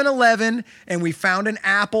 7-Eleven, and we found an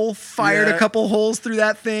apple, fired a couple holes through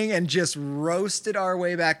that thing, and just roasted our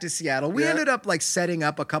way back to Seattle. We ended up like setting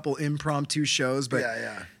up a couple impromptu shows, but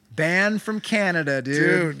banned from Canada,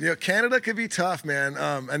 dude. Dude, Canada could be tough, man.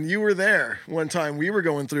 And you were there one time we were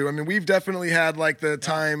going through. I mean, we've definitely had like the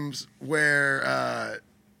times where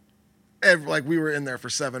we were in there for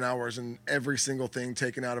 7 hours and every single thing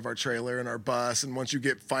taken out of our trailer and our bus. And once you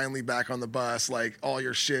get finally back on the bus, like all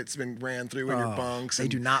your shit's been ran through in your bunks. They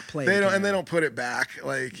do not play. They don't put it back.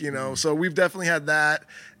 Like, you know, so we've definitely had that.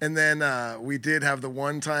 And then we did have the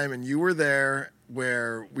one time, and you were there,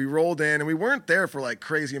 where we rolled in, and we weren't there for like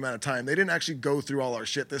crazy amount of time. They didn't actually go through all our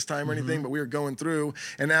shit this time or anything, but we were going through.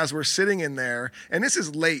 And as we're sitting in there, and this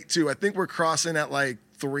is late too, I think we're crossing at like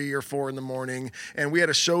 3 or 4 in the morning, and we had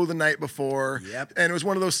a show the night before. And it was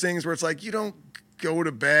one of those things where it's like, you don't go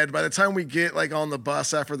to bed. By the time we get like on the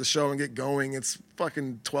bus after the show and get going, it's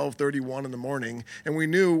fucking 12:31 in the morning, and we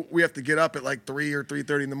knew we have to get up at like 3 or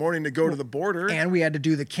 3:30 in the morning to go to the border. And we had to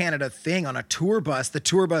do the Canada thing on a tour bus. The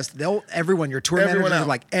tour bus, your tour managers are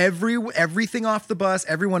like, everything off the bus,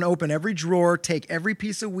 everyone open every drawer, take every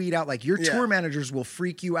piece of weed out. Like your tour managers will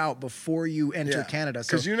freak you out before you enter Canada.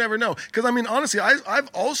 Because you never know. Because I mean, honestly,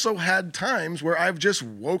 I've also had times where I've just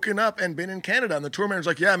woken up and been in Canada, and the tour manager's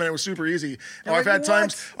like, yeah, man, it was super easy. I've had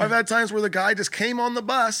times where the guy just came on the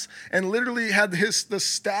bus and literally had the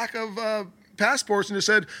stack of passports and just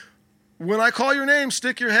said, when I call your name,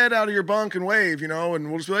 stick your head out of your bunk and wave, you know, and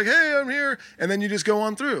we'll just be like, hey, I'm here. And then you just go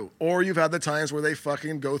on through. Or you've had the times where they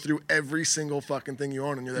fucking go through every single fucking thing you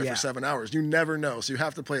own and you're there for 7 hours. You never know. So you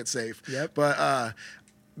have to play it safe. But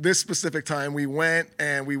this specific time we went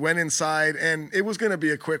inside, and it was going to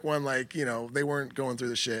be a quick one. Like, you know, they weren't going through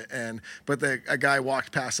the shit. But a guy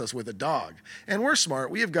walked past us with a dog, and we're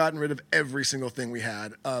smart. We have gotten rid of every single thing we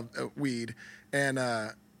had of weed. And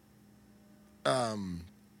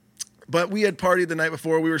But we had partied the night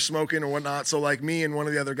before. We were smoking and whatnot. So like me and one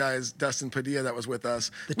of the other guys, Dustin Padilla, that was with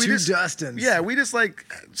us. The two Dustins. Yeah, we just like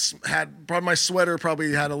had probably my sweater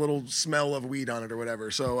probably had a little smell of weed on it or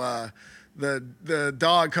whatever. So the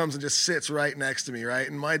dog comes and just sits right next to me, right?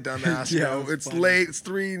 And my dumb ass, it's funny. Late, it's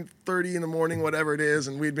 3:30 in the morning, whatever it is,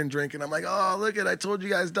 and we'd been drinking. I'm like, oh, look I told you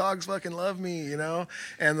guys dogs fucking love me, you know?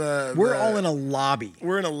 And we're all in a lobby.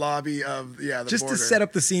 We're in a lobby of the just border. To set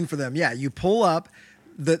up the scene for them. Yeah, you pull up.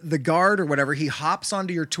 The guard or whatever, he hops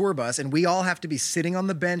onto your tour bus, and we all have to be sitting on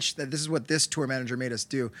the bench. This is what this tour manager made us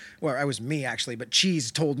do. Well, I was me, actually, but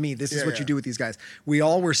Cheese told me this is what you do with these guys. We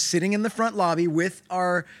all were sitting in the front lobby with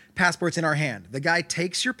our passports in our hand. The guy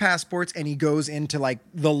takes your passports, and he goes into, like,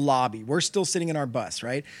 the lobby. We're still sitting in our bus,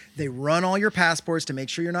 right? They run all your passports to make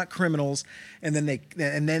sure you're not criminals, and then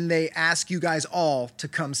they ask you guys all to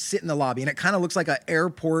come sit in the lobby, and it kind of looks like an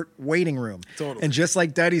airport waiting room. Totally. And just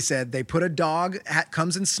like Duddy said, they put a dog,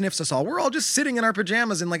 comes and sniffs us all. We're all just sitting in our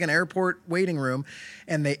pajamas in like an airport waiting room,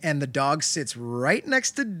 and the dog sits right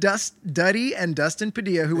next to Duddy and Dustin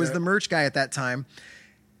Padilla, who was the merch guy at that time.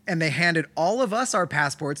 And they handed all of us our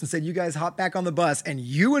passports and said, "You guys hop back on the bus," and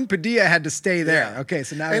you and Padilla had to stay there. Yeah. Okay,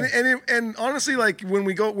 so now and honestly, like when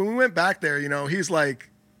we went back there, he's like,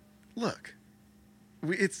 "Look,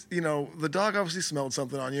 the dog obviously smelled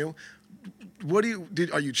something on you.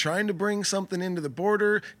 Are you trying to bring something into the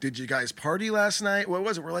border? Did you guys party last night? What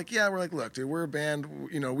was it?" We're like, look, dude, we're a band.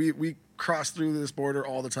 We cross through this border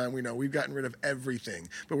all the time. We know we've gotten rid of everything,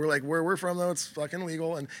 but we're like, where we're from though, it's fucking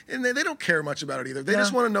legal, and they don't care much about it either. They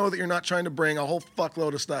just want to know that you're not trying to bring a whole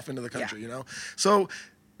fuckload of stuff into the country, So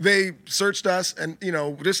they searched us and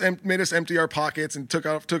just made us empty our pockets and took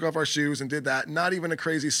off our shoes and did that. Not even a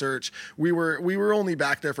crazy search. We were only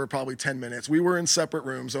back there for probably 10 minutes. We were in separate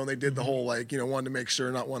rooms, so they did the whole wanted to make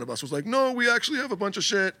sure not one of us was like, no, we actually have a bunch of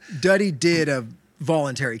shit. Duddy did a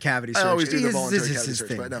voluntary cavity search. I always do the voluntary cavity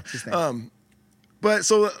search, but no. But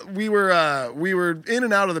so we were in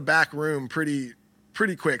and out of the back room pretty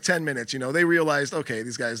quick, 10 minutes. They realized, okay,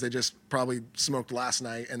 these guys, they just probably smoked last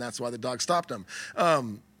night, and that's why the dog stopped them.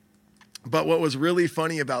 But what was really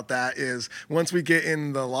funny about that is once we get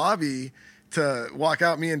in the lobby to walk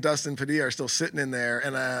out, me and Dustin Padilla are still sitting in there,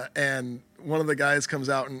 and one of the guys comes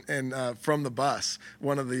out and from the bus,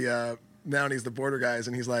 one of the Mounties, the border guys,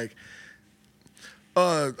 and he's like,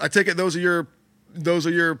 I take it those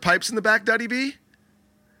are your pipes in the back, Duddy B?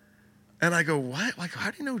 And I go, what? Like,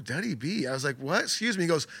 how do you know Duddy B? I was like, what? Excuse me.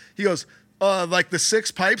 He goes, like the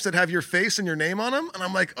 6 pipes that have your face and your name on them? And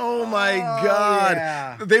I'm like, oh my God.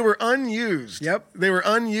 Yeah. They were unused. Yep. They were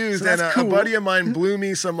unused. So and that's cool. A buddy of mine blew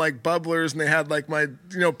me some like bubblers, and they had like my,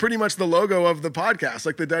 pretty much the logo of the podcast,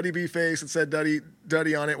 like the Duddy B face. It said Duddy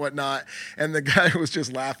on it, whatnot. And the guy was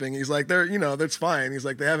just laughing. He's like, that's fine. He's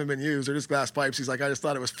like, they haven't been used. They're just glass pipes. He's like, I just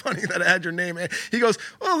thought it was funny that I had your name. He goes,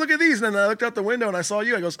 oh, look at these. And then I looked out the window and I saw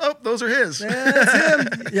you. I goes, oh, those are his. Yeah,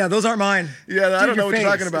 that's him. Yeah, those aren't mine. Yeah, Dude, I don't know what your you're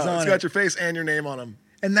talking face about. is on It's got your face and your name on them.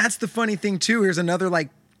 And that's the funny thing too. Here's another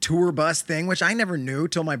like tour bus thing, which I never knew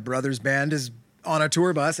till my brother's band is on a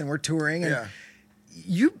tour bus and we're touring. And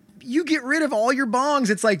you get rid of all your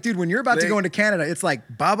bongs. It's like, dude, when you're about to go into Canada, it's like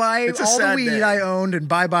bye-bye all the weed day. I owned and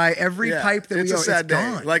bye-bye every pipe that we owned. It's a sad day.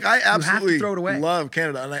 Gone. Like, I absolutely you have to throw it away. love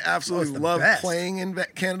Canada, and I absolutely love best. playing in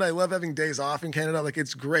Canada. I love having days off in Canada. Like,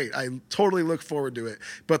 it's great. I totally look forward to it.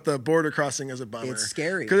 But the border crossing is a bummer. It's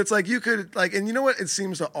scary. Because it's like you could, like, and you know what? It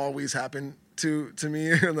seems to always happen to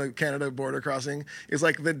me in the Canada border crossing is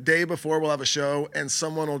like the day before we'll have a show and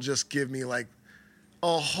someone will just give me like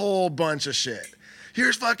a whole bunch of shit.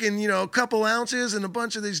 Here's fucking, a couple ounces and a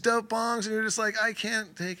bunch of these dope bongs, and you're just like, I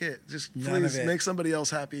can't take it. Just please make somebody else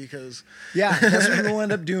happy, because that's what we'll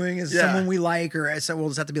end up doing is someone we like, or so we'll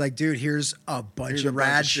just have to be like, dude, here's a bunch of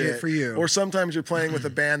rad shit for you. Or sometimes you're playing with a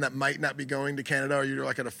band that might not be going to Canada, or you're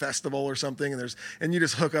like at a festival or something, and you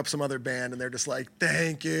just hook up some other band, and they're just like,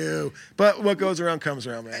 thank you. But what goes around comes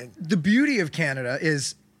around, man. The beauty of Canada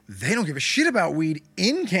is they don't give a shit about weed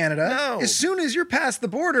in Canada. No. As soon as you're past the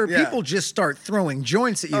border, people just start throwing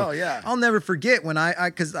joints at you. Oh, yeah. I'll never forget when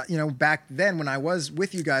because back then when I was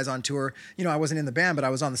with you guys on tour, I wasn't in the band, but I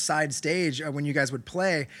was on the side stage when you guys would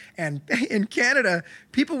play. And in Canada,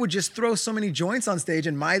 people would just throw so many joints on stage,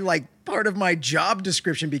 and my part of my job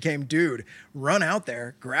description became, dude, run out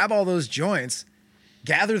there, grab all those joints,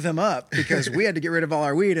 gather them up, because we had to get rid of all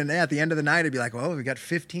our weed. And at the end of the night, it'd be like, well, we got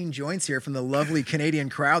 15 joints here from the lovely Canadian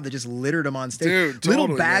crowd that just littered them on stage. Dude, little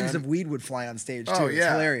totally, bags man. of weed would fly on stage too. Oh, It's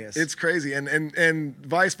yeah. hilarious. It's crazy. And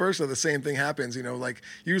vice versa, the same thing happens. Like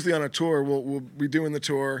usually on a tour, we'll be doing the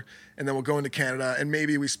tour, and then we'll go into Canada, and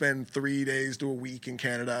maybe we spend 3 days to a week in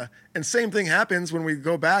Canada. And same thing happens when we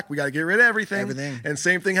go back. We got to get rid of everything. And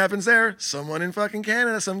same thing happens there. Someone in fucking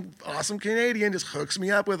Canada, some awesome Canadian, just hooks me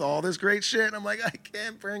up with all this great shit. And I'm like, I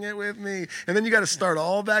can't bring it with me. And then you got to start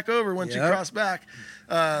all back over once you cross back.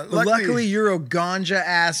 Luckily, you're a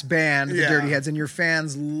ganja-ass band, the Dirty Heads, and your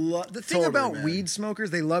fans love... The thing about weed smokers,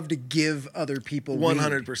 they love to give other people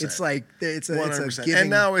 100%. weed. It's like, it's a 100%. giving... And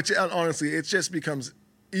now, honestly, it just becomes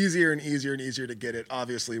easier and easier and easier to get it,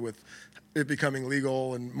 obviously, with it becoming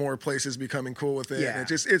legal and more places becoming cool with it. And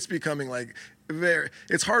it's becoming like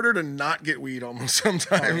it's harder to not get weed almost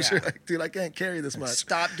sometimes. You're like, dude, I can't carry this much.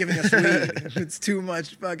 Stop giving us weed. It's too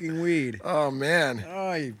much fucking weed. Oh man.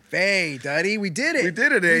 Oh, hey, Duddy, we did it. We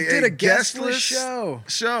did it. We did a guestless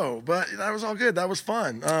show, but that was all good. That was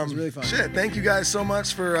fun. It was really fun. Shit, thank you guys so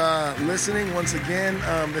much for listening once again.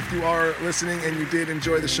 If you are listening and you did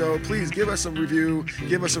enjoy the show, please give us a review,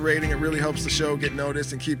 give us a rating. It really helps the show get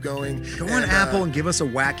noticed and keep going. Go on Apple and give us a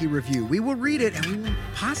wacky review. We will read it and we will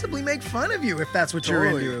possibly make fun of you if that's what you're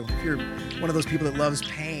into. If you're one of those people that loves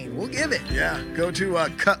pain, we'll give it. Yeah, go to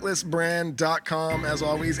cutlassbrand.com as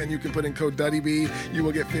always, and you can put in code DuddyB. You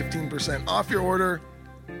will get 15% off your order.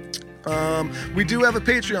 We do have a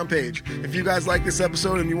Patreon page. If you guys like this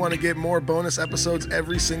episode and you want to get more bonus episodes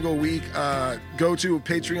every single week, go to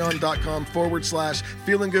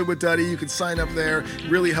patreon.com/Feeling Good with Duddy. You can sign up there.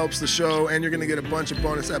 Really helps the show, and you're going to get a bunch of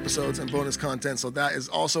bonus episodes and bonus content, so that is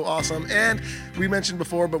also awesome. And we mentioned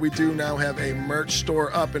before, but we do now have a merch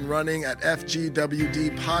store up and running at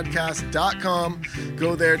fgwdpodcast.com.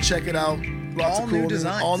 Go there, check it out. Lots of cool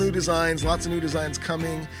designs. All new designs, lots of new designs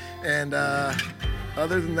coming, and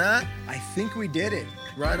other than that, I think we did it.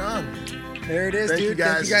 Right on. There it is, Thank dude. You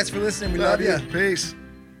guys. Thank you guys for listening. We love you. Peace.